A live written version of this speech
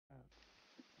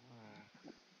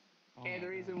And the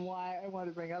reason why I want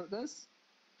to bring up this...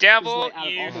 Devil,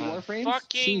 like, you Warframes,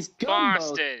 fucking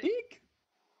bastard!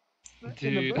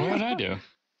 Dude, what did I do?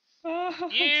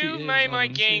 You made my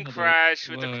game crash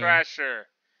with the crasher.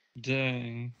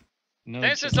 Dang. No,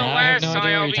 this is the last time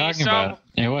I'll be some.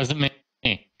 It wasn't me.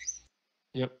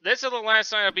 Yep. This is the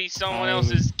last time I'll be someone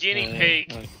else's guinea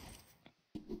pig.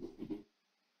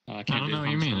 I don't know what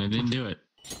you mean. I didn't do it.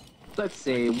 Let's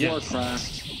see.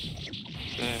 Warcraft.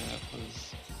 That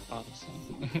was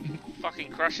awesome.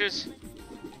 Fucking crushes.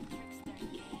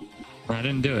 I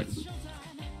didn't do it.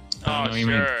 Oh,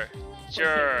 sure.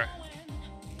 Sure.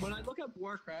 When I look up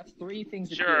Warcraft, 3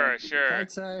 things appear. Sure.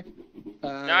 I'd say,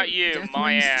 not you, Death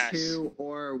my Wings ass. 2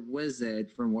 or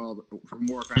Wizard from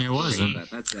Warcraft. It wasn't. But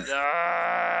that's it.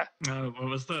 What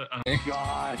was the?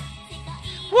 God.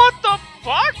 What the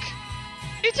fuck?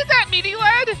 Isn't that Mini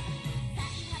Lad?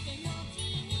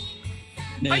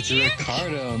 It's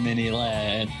Ricardo, Mini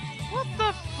Lad. What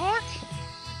the fuck?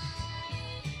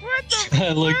 What the?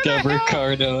 I looked up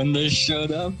Ricardo and this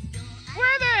showed up.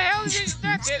 Where the hell is it?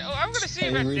 That's it. Oh, I'm gonna see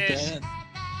about this.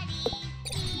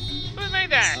 Who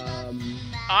made that?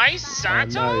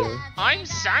 Sato? I'm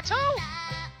Sato?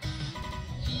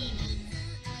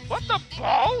 What the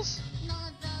balls?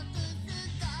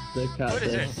 What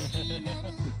is it?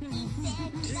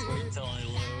 Just wait until I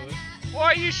load. Why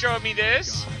are you showing me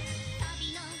this?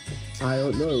 I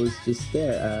don't know, it was just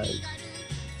there.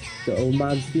 The old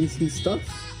man's doing some stuff.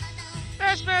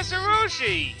 That's Master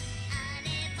Roshi!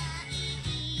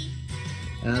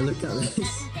 Look at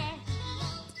this.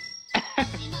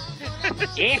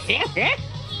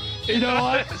 You know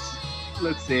what?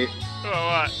 Let's see. Oh,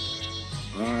 what?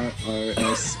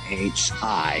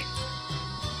 RRSHI.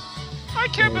 I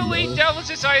can't believe Devil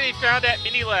Society found that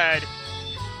Mini Lad.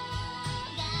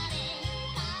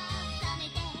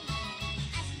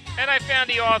 And I found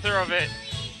the author of it.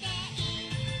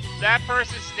 That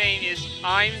person's name is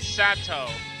I'm Sato.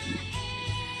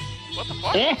 What the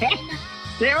fuck?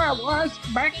 There I was,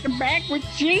 back to back with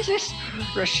Jesus.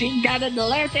 Machine gun in the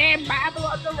left hand, Bible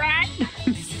on the right.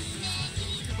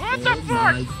 What the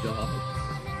fuck? My God.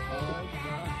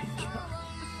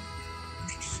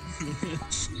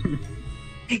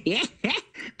 Yeah,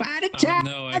 by the time,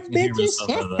 no, I can hear myself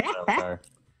out of that avatar.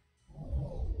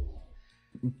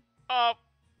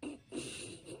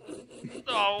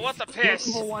 Oh, what the piss?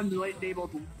 Multiple ones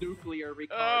labeled nuclear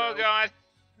Ricardo. Oh, God.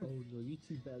 Oh no, you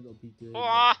two better not be doing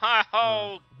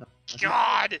Oh,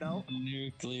 God.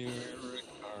 Nuclear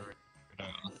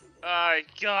Ricardo. Oh,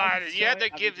 God. You have to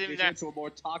give him that. To a more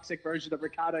toxic version of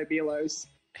Ricardo Belos.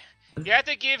 You have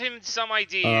to give him some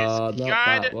ideas. not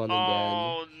God. that one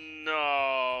Oh,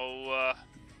 no.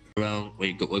 Around,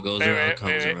 what goes around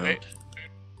comes around.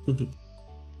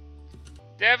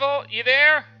 Devil, you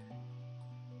there?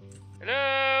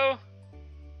 Hello?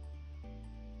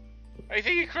 I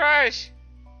think you crashed.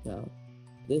 No.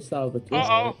 This album is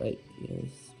like,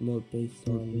 it's more based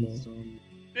on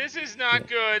This is not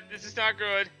good. This is not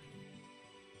good.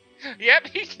 Yep,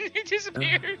 he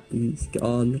disappeared. He's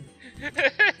gone.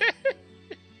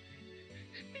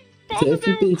 Both of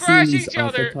them crash each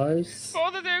other. Avatars,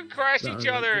 Both of them crash each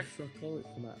other. from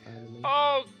that anime.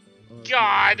 Oh,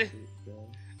 God.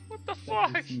 What the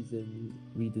fuck? Season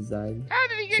redesign. How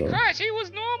did he get crashed? He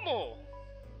was normal.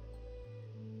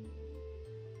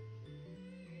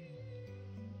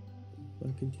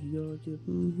 Welcome to Georgia.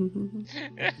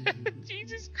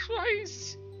 Jesus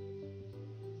Christ.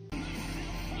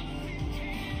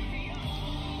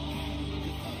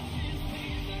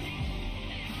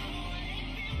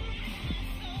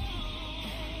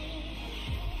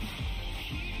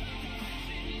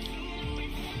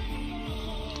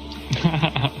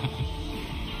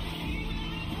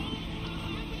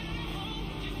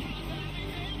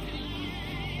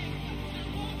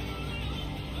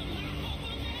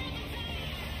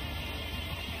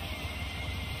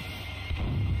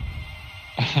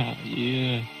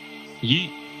 Yeah.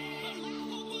 Yeet.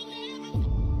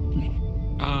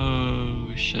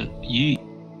 Oh shit. Yeet.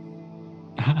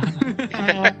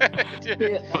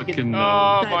 Fucking gnome.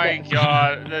 Oh my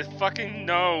God, the fucking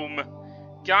gnome.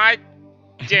 God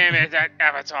damn it, that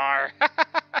avatar.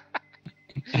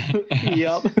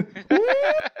 Yup.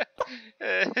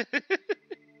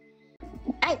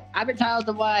 Hey, avatars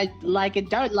are what I like and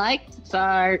don't like,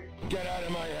 so... Get out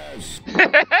of my house.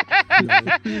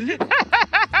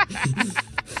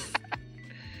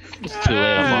 It's too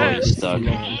late, I'm already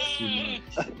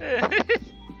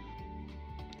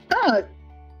stuck.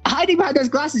 Hiding behind those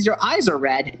glasses, your eyes are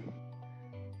red.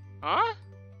 Huh?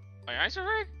 My eyes are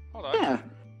red? Hold on. Yeah.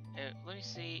 Let me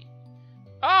see.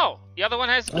 Oh, the other one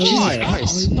has blue. Oh, yeah.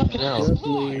 Nice. Fucking hell. You're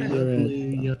blue, you're red,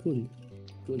 you're blue.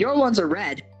 Your ones are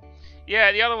red.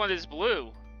 Yeah, the other one is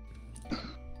blue.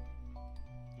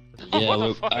 Yeah, What the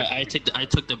well, fuck? I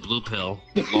took the blue pill.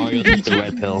 Mario took the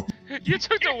red pill. You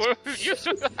took the you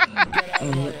took the... Get out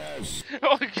of my house. Oh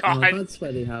Oh, god. that's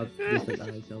why they have different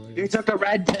eye colors. You took the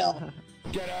red pill.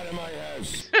 Get out of my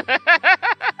house.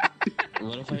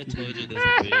 What if I told you there's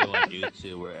a video on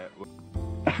YouTube where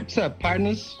What's up,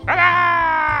 partners?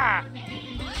 Ah!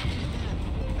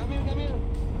 Come here.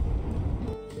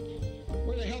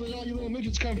 Where the hell did all you little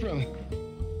midgets come from?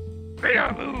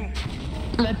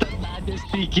 Let the madness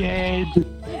begin.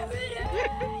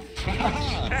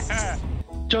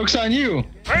 Joke's on you.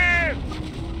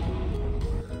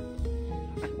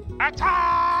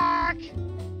 Attack!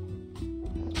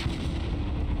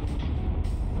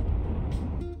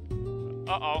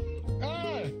 Uh-oh.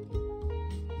 Ah!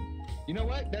 You know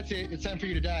what? That's it. It's time for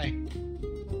you to die.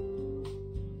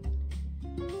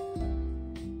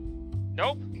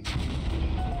 Nope.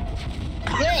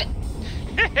 Yeah!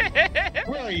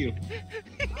 Where are you?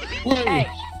 Where are you?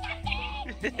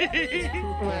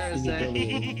 Where is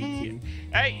it?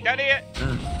 Hey, down here.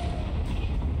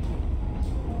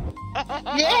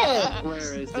 Yeah! Where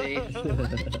is he? Get out of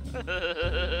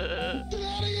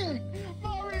here!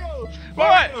 Mario!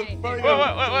 What? Mario.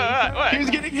 What? He was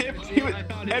getting hit.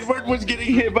 Edward was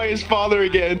getting hit by his father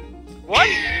again. What?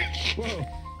 Whoa.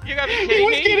 You gotta be He kidding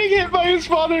was me? getting hit by his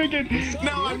father again.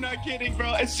 No, I'm not kidding,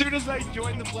 bro. As soon as I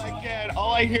joined the Black Cat,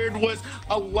 all I heard was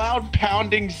a loud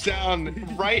pounding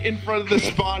sound right in front of the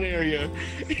spawn area.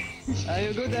 Are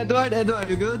you good, Edward? Edward,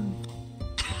 you good?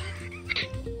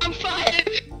 I'm fine.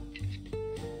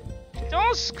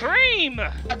 Don't scream!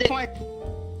 At this point.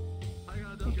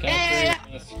 Yeah.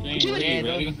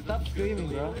 Stop screaming,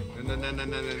 bro. No.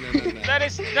 That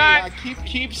is Yeah, not.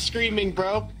 keep screaming,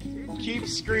 bro. Keep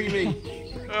screaming.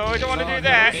 Oh, we don't want to do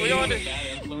that. We don't want to.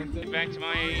 Get back to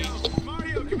my.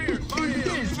 Mario, come here. Mario,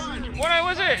 come on. What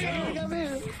was it? Come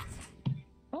here.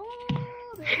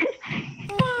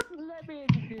 Let me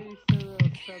introduce you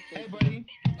to something. Hey, buddy.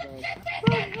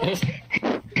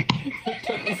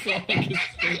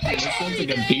 It sounds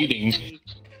like a beating.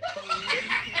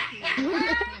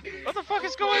 What the fuck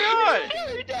is going on?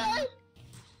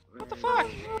 What the fuck?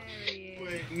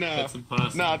 Wait, no. That's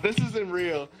impossible. No, this isn't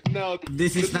real. No.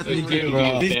 This is not isn't legit, real.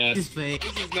 bro. This Yeah. is fake.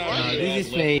 This is not No, real. this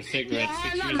is fake. Cigarettes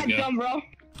 6 I'm not years that ago. dumb, bro.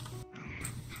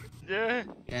 Yeah.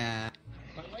 Yeah.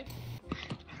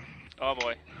 Oh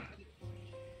boy.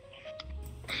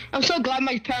 I'm so glad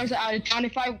my parents are out of town.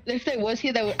 If they was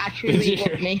here, they would actually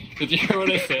whoop me. Did you hear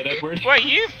what I said, Edward? Wait,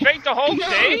 you faked the whole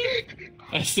thing?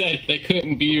 I said they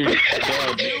couldn't be your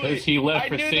dad because he left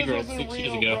for I knew cigarettes this 6 wasn't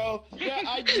years real, ago. bro. Yeah,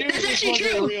 I knew this actually wasn't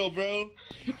true. real, bro.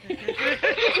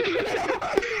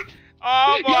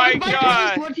 Oh my If my parents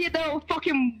god. was here, they would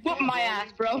fucking whoop my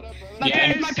ass, bro.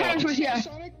 Yes. If my parents was here.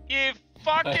 You I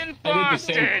fucking did the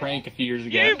same bastard. prank a few years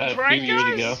ago. You a few pranked years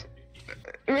us? ago.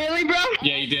 Really, bro?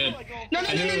 Yeah, you did. No.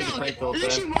 I knew it was a prank the whole time.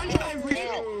 Literally, one time I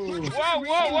really.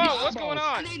 Whoa, what's going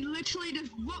on? And they literally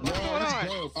just whooped What's me. going That's on?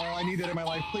 dope. Oh, I need that in my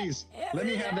life, please. Let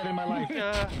me have that in my life.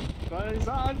 What is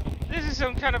on? This is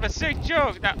some kind of a sick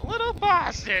joke, that little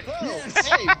bastard. Bro,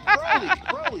 hey,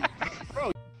 Broly.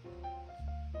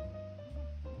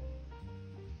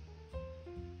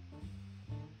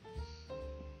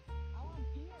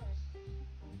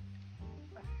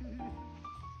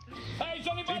 Hey, does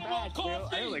anybody want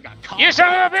coffee? I only got You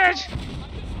son of a bitch! I just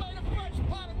made a fresh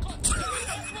pot of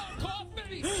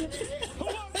coffee. Who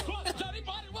wants coffee? Does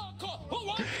anybody want coffee? Who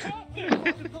wants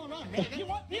coffee? What's going on, man? You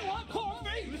want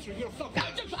coffee? Listen, you're fucking.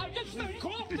 I just made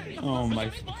coffee. Oh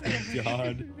my Does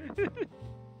god.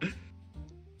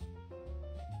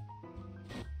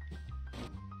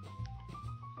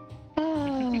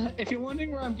 If you're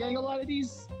wondering where I'm getting a lot of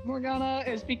these, Morgana,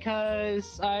 it's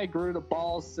because I grew the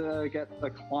balls to get the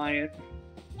client.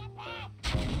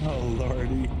 Oh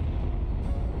lordy.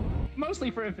 Mostly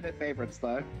for Infinite Favorites,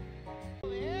 though.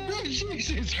 Oh,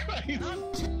 Jesus Christ.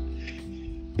 Oh,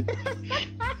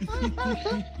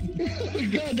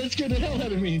 God, that scared the hell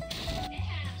out of me.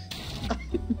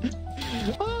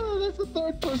 Oh, that's the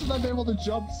third person I've been able to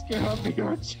jump scare on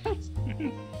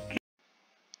VRChat.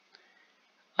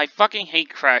 I fucking hate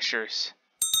crashers.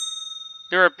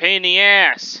 They're a pain in the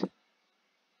ass.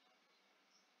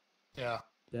 Yeah.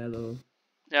 Hello.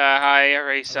 Hi,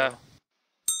 Arisa.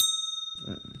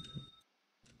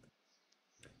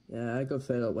 Yeah, I got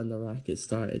fed up when the racket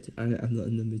started. I'm not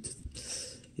in the mood.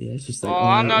 Yeah, it's just like. Oh,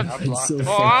 I'm not. it's so Well,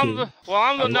 fucking-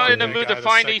 I'm not in the mood to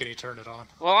find the. He turned it on.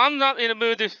 Well, I'm not in the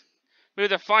mood to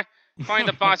find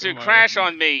the bots who crash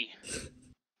on me.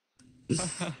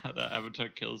 That avatar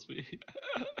kills me.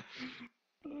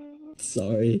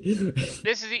 Sorry.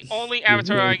 This is the only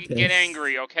avatar I can get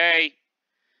angry, okay?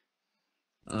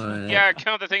 Alright. Yeah,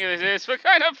 come to think of this, but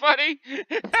kind of funny.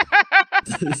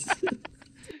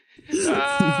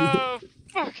 Oh,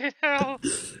 fucking hell.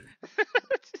 It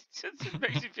just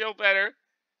makes me feel better.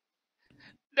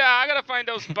 Nah, I gotta find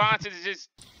those bots that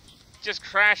just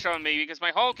crash on me because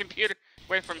my whole computer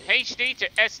went from HD to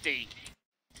SD.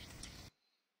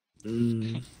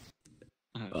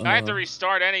 I have to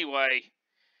restart anyway.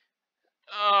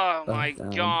 Oh my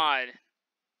god.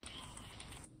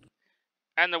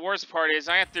 And the worst part is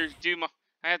I have to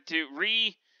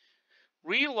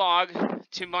relog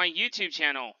to my YouTube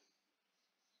channel.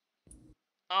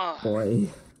 Oh boy.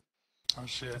 Oh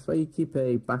shit. That's why you keep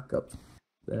a backup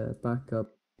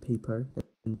paper.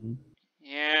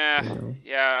 Yeah, you know.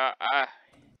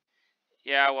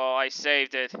 yeah, well, I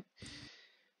saved it.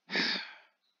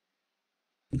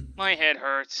 My head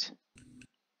hurts.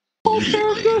 What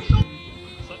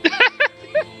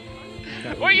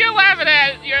are you laughing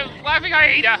at? You're laughing,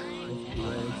 Aida.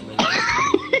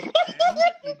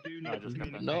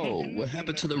 No, what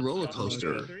happened to the roller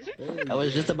coaster? I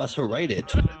was just about to write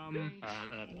it.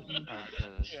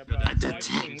 A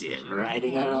detective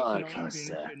riding a roller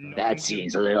coaster. That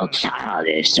seems a little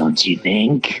childish, don't you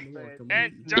think?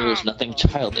 There's nothing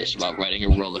childish about riding a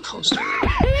roller coaster.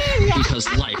 Because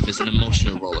life is an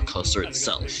emotional roller coaster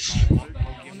itself.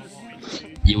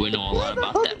 You would know a lot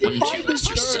about that, wouldn't you,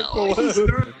 Mr. Cell?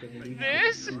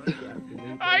 This?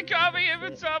 I copy it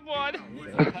with someone.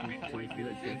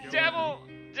 Devil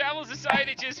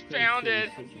Society just found it.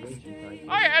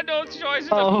 I had no choice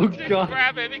but to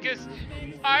grab it because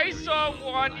I saw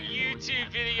one YouTube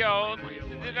video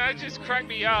and that just cracked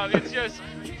me up. It's just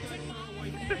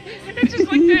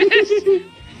like this.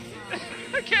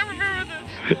 I can't remember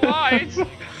the lines.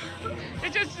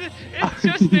 It's just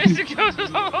this. It goes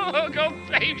go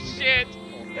babe shit.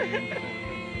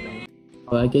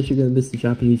 Well, I guess you're gonna miss the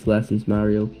Japanese lessons,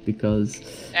 Mario, because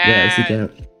they're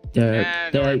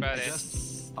don't worry about it.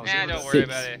 Don't worry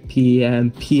about it. 6 p.m.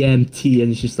 PMT,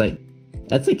 and it's just like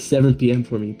that's like 7 p.m.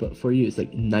 for me, but for you it's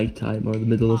like nighttime or the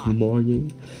middle of the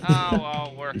morning.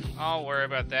 Oh, I'll worry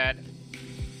about that.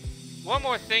 One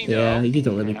more thing though. Yeah, you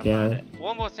don't really care.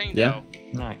 One more thing though.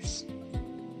 Nice.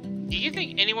 Do you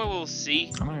think anyone will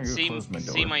see my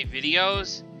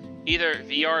videos? Either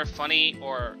VR Funny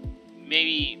or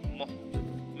maybe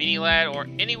Minilad or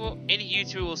any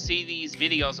YouTuber will see these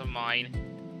videos of mine.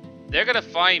 They're gonna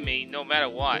find me no matter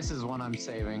what. This is one I'm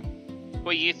saving.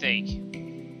 What do you think?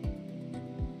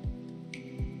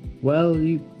 Well,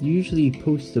 you usually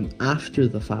post them after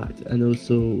the fact, and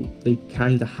also they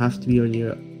kind of have to be on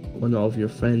one of your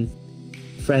friends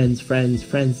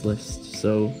list.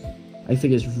 So I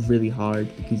think it's really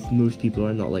hard because most people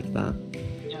are not like that.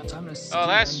 Oh,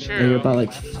 that's true. And you're about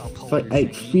like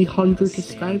 300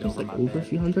 subscribers, like over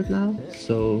 300 now.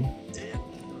 So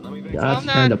that's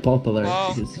kind of popular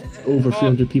because over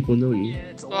 300 people know you.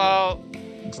 Well,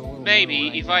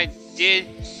 maybe if I did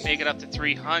make it up to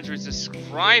 300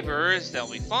 subscribers,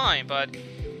 that'll be fine. But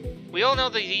we all know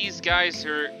that these guys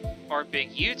are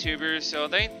big YouTubers, so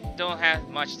they don't have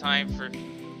much time to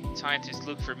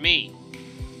look for me.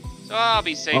 So I'll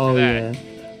be safe for that.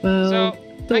 Yeah. Well,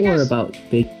 don't worry about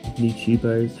big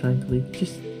YouTubers, frankly.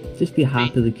 Just be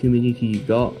happy with the community you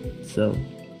got. So.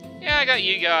 Yeah, I got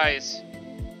you guys.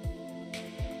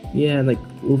 Yeah, like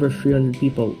over 300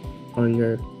 people on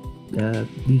your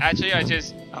YouTube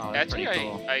Actually,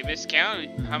 channel. I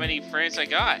miscounted how many friends I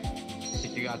got.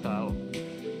 If you got the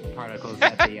particles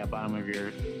at the bottom of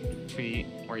your feet,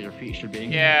 where your feet should be.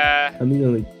 Yeah. I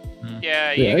mean, like. Yeah,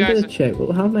 wait, you guys. I'm gonna check.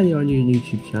 Well, how many on your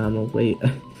YouTube channel? Wait,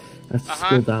 I have to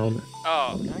scroll down.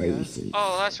 Oh,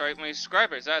 that's right. My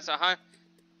subscribers. I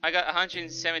got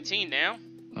 117 now.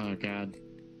 Oh god.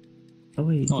 Oh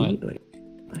wait, wait.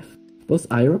 What's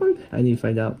Iron? I need to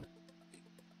find out.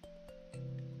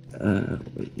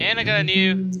 And I got a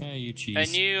new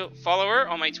follower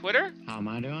on my Twitter. How am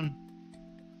I doing?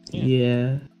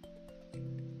 Yeah.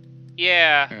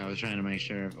 Yeah. I was trying to make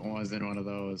sure if it wasn't one of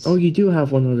those. Oh, you do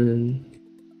have 117.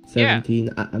 Yeah.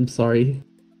 I'm sorry.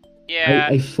 Yeah.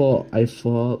 I thought.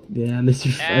 Yeah, Mr.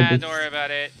 Don't worry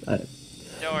about it. Don't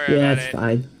worry about it. Yeah, it's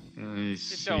fine.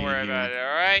 Just don't worry about it.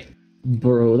 All right.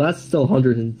 Bro, that's still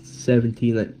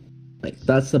 117. Like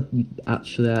that's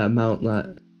actually an amount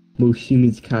that most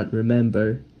humans can't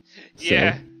remember. So,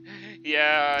 yeah.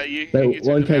 Yeah. Like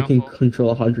one guy can control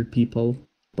 100 people,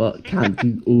 but can't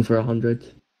do over 100.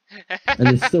 And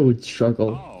they still would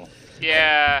struggle.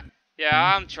 Yeah,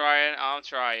 I'm trying.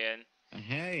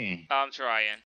 Hey. I'm trying.